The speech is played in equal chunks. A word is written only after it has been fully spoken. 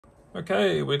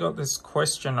Okay, we got this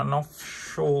question. An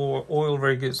offshore oil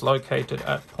rig is located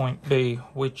at point B,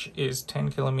 which is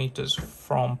 10 kilometers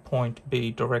from point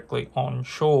B directly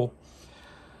onshore.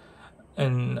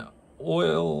 An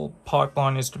oil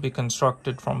pipeline is to be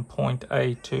constructed from point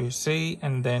A to C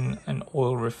and then an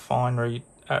oil refinery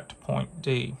at point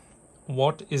D.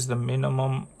 What is the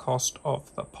minimum cost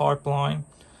of the pipeline?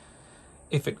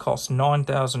 If it costs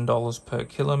 $9,000 per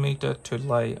kilometer to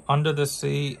lay under the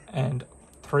sea and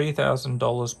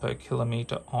 $3,000 per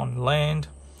kilometer on land,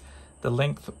 the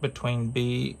length between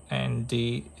B and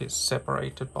D is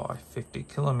separated by 50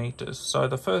 kilometers. So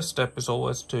the first step is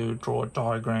always to draw a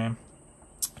diagram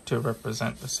to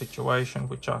represent the situation,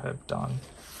 which I have done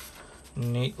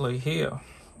neatly here.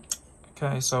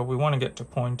 Okay, so we want to get to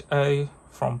point A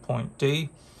from point D.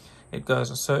 It goes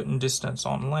a certain distance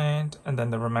on land and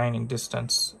then the remaining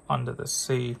distance under the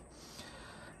sea.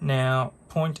 Now,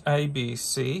 point A, B,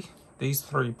 C, these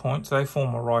 3 points, they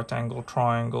form a right angle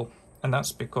triangle, and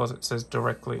that's because it says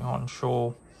directly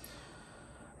onshore.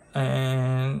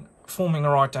 And forming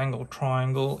a right angle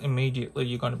triangle, immediately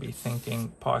you're going to be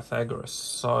thinking Pythagoras.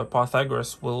 So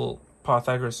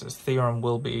Pythagoras's theorem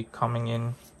will be coming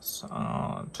in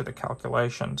to the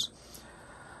calculations.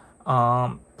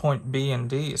 Point B and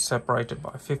D is separated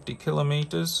by 50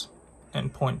 kilometers,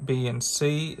 and point B and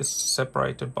C is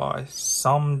separated by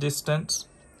some distance,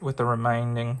 with the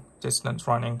remaining distance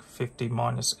running 50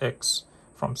 minus x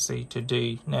from C to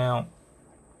D. Now,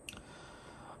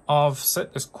 I've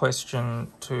set this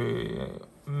question to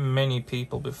many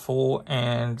people before,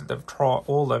 and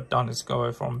all they've done is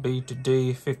go from B to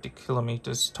D, 50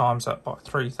 kilometers, times that by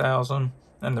 3,000,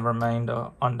 and the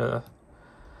remainder under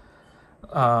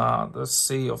the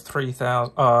C of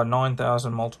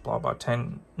 9,000 multiplied by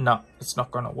 10. No, it's not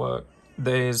going to work.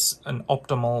 There's an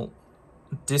optimal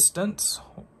distance,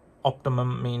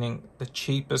 optimum meaning the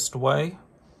cheapest way,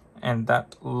 and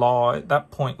that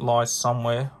point lies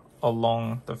somewhere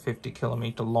along the 50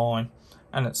 kilometer line,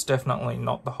 and it's definitely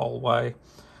not the whole way.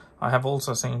 I have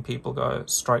also seen people go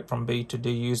straight from B to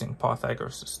D using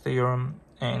Pythagoras' theorem,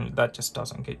 and that just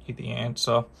doesn't get you the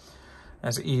answer,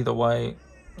 as either way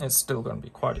it's still going to be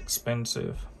quite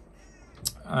expensive.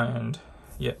 And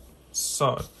yeah,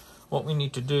 so what we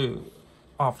need to do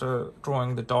after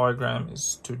drawing the diagram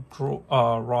is to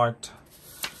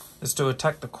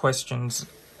attack the questions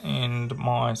and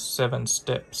my 7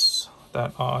 steps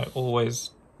that I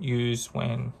always use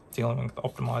when dealing with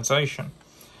optimization.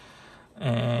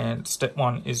 And step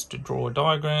 1 is to draw a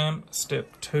diagram.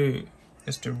 Step 2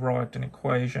 is to write an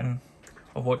equation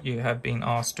of what you have been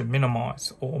asked to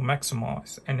minimize or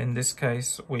maximize, and in this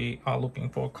case we are looking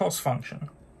for a cost function.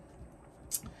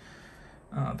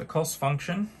 The cost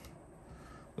function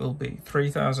will be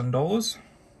 $3,000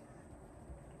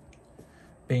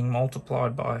 being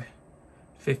multiplied by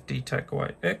 50 take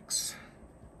away x,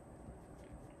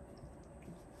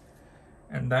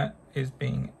 and that is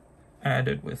being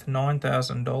added with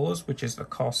 $9,000, which is the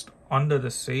cost under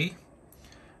the sea,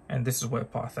 and this is where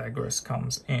Pythagoras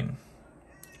comes in.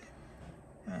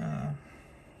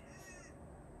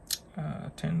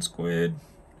 10 squared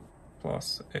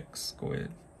plus x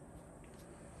squared.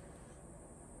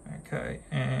 Okay,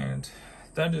 and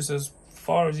that is as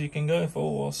far as you can go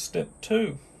for step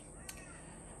 2.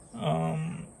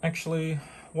 Actually,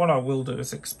 what I will do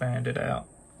is expand it out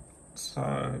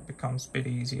so it becomes a bit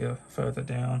easier further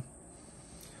down.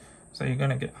 So you're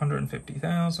going to get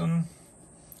 150,000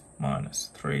 minus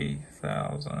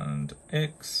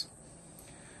 3,000x,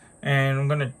 and I'm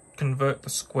going to convert the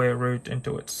square root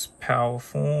into its power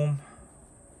form.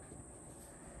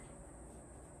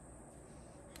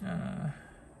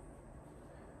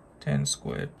 10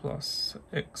 squared plus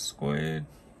x squared,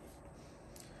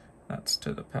 that's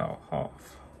to the power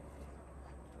half.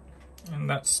 And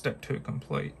that's step 2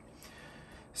 complete.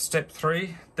 Step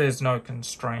 3, there's no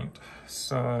constraint,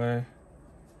 so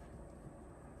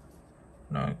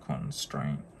no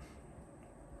constraint.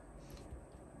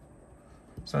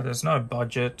 So there's no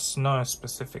budgets, no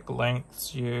specific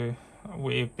lengths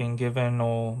we've been given,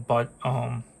 or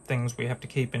things we have to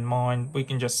keep in mind. We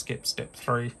can just skip step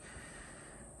 3.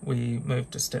 We move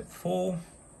to step 4.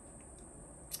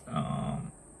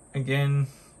 Again,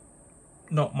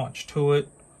 not much to it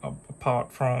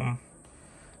apart from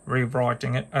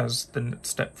rewriting it, as the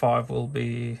step 5 will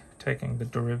be taking the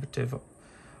derivative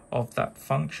of that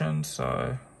function.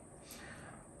 So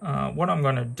what I'm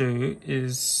going to do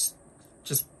is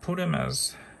just put him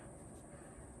as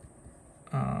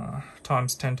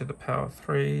times 10 to the power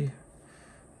 3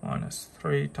 minus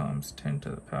 3 times 10 to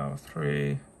the power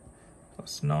 3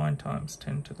 plus 9 times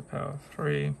 10 to the power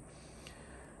 3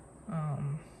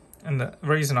 And the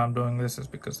reason I'm doing this is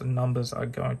because the numbers are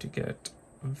going to get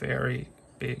very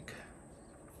big.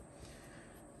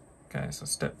 Okay, so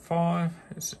step 5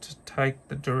 is to take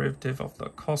the derivative of the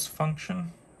cost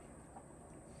function.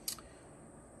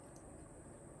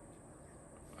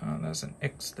 There's an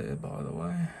x there, by the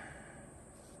way.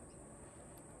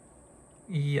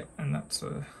 Yep, and that's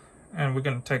and we're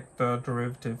going to take the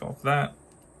derivative of that.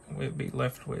 We'll be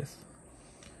left with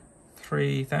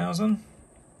 3,000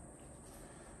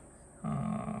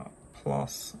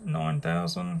 plus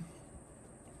 9,000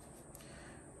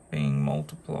 being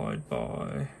multiplied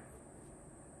by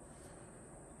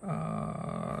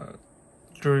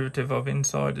derivative of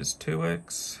inside is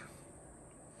 2x,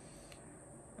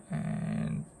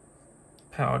 and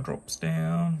power drops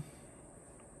down.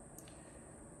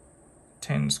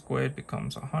 10 squared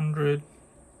becomes 100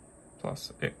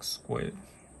 plus x squared.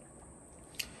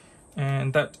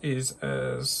 And that is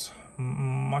as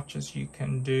much as you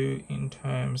can do in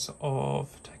terms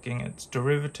of taking its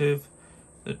derivative.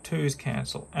 The 2's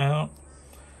cancel out,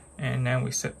 and now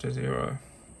we set to 0.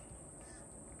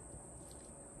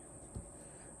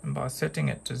 And by setting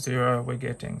it to 0, we're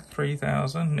getting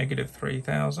 3,000, negative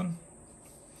 3,000,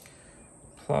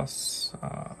 plus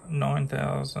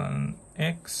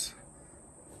 9,000x,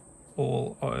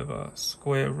 all over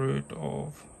square root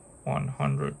of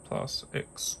 100 plus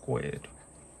x squared.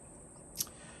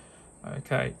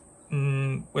 Okay,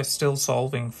 we're still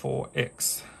solving for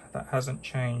x. That hasn't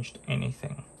changed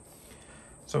anything.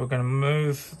 So we're going to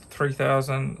move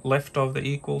 3,000 left of the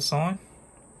equal sign.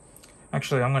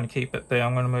 Actually, I'm going to keep it there.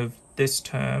 I'm going to move this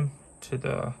term to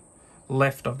the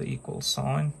left of the equal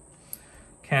sign,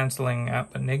 cancelling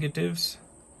out the negatives.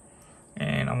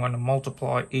 And I'm going to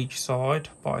multiply each side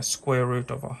by square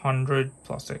root of 100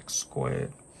 plus x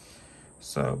squared.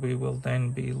 So we will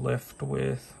then be left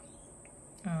with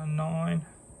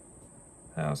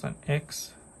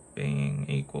 9,000x being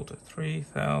equal to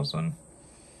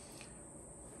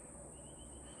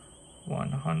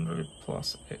 3,100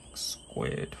 plus x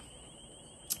squared.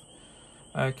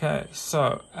 Okay,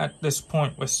 so at this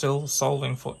point we're still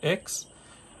solving for x,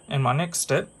 and my next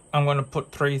step, I'm going to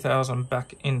put 3,000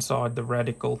 back inside the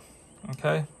radical.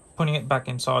 Okay, putting it back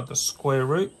inside the square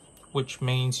root, which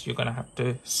means you're going to have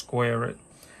to square it.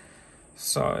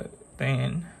 So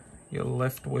then you're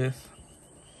left with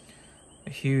a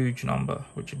huge number,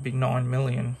 which would be 9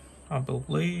 million, I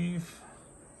believe.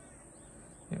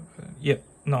 Yep,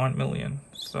 9 million.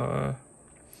 So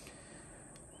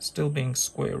still being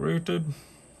square rooted,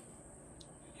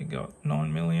 you got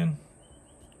 9 million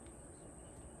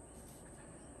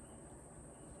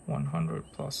 100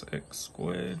 plus x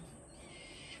squared,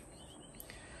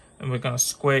 and we're going to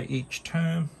square each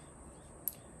term.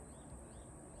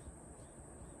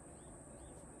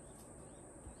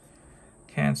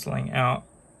 Cancelling out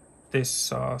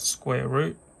this square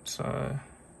root, so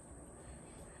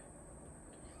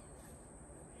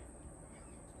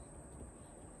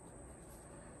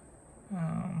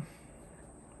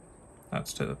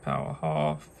that's to the power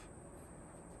half,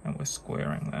 and we're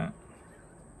squaring that.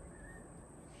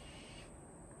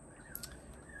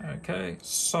 Okay,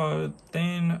 so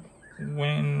then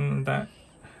when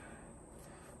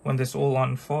this all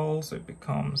unfolds, it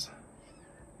becomes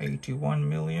 81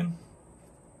 million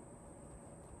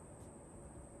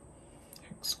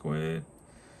x squared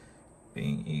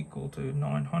being equal to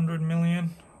 900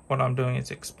 million. What I'm doing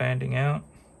is expanding out.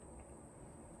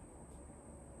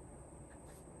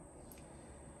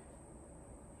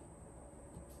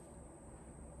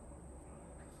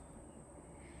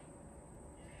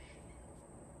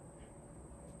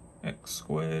 X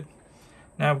squared.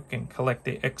 Now we can collect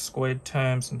the x squared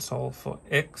terms and solve for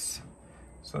x.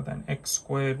 So then x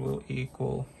squared will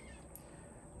equal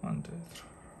 1, 2,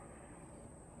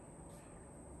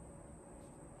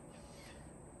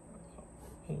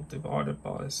 3. All divided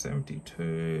by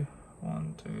 72.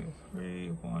 1, 2, 3.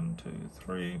 1, 2,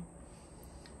 3.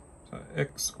 So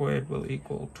x squared will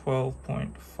equal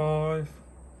 12.5.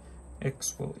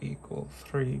 X will equal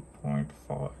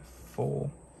 3.54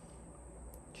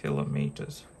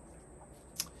 kilometers.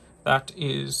 That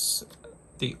is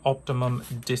the optimum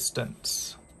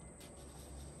distance.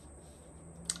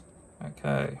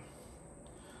 Okay,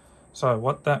 so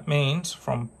what that means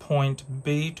from point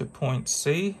B to point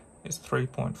C is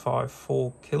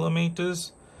 3.54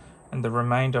 kilometers, and the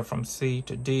remainder from C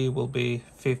to D will be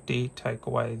 50. Take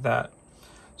away that.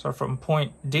 So from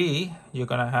point D, you're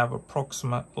going to have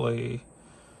approximately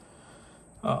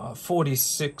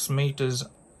 46 meters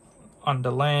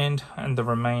under land, and the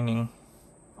remaining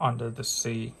under the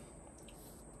sea.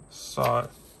 So,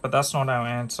 but that's not our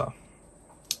answer.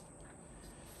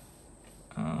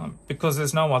 because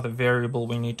there's no other variable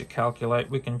we need to calculate,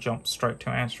 we can jump straight to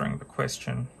answering the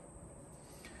question,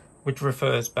 which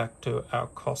refers back to our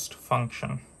cost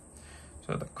function.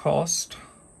 So the cost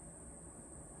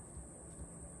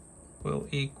will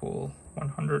equal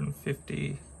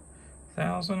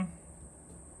 150,000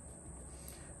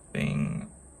 being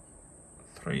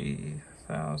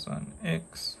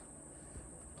 3,000x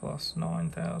plus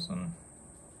 9,000,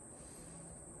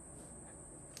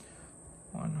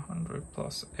 100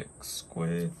 plus x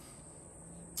squared.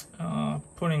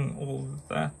 Putting all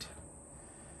that,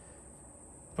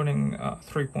 putting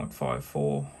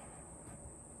 3.54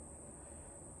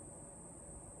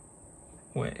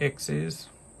 where x is,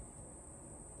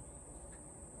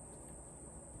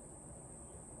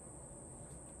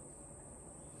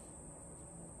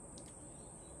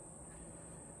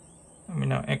 and we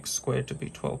know x squared to be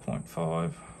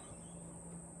 12.5.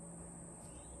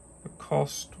 The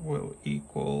cost will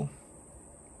equal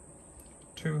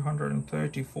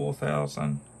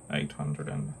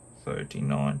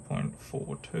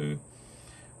 234,839.42.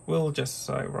 We'll just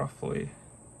say roughly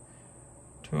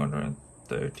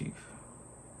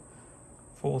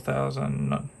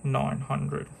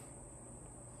 234,900.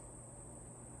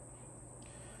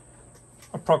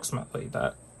 Approximately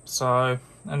that. So,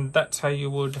 and that's how you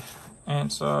would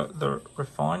answer the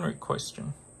refinery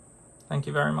question. Thank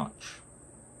you very much.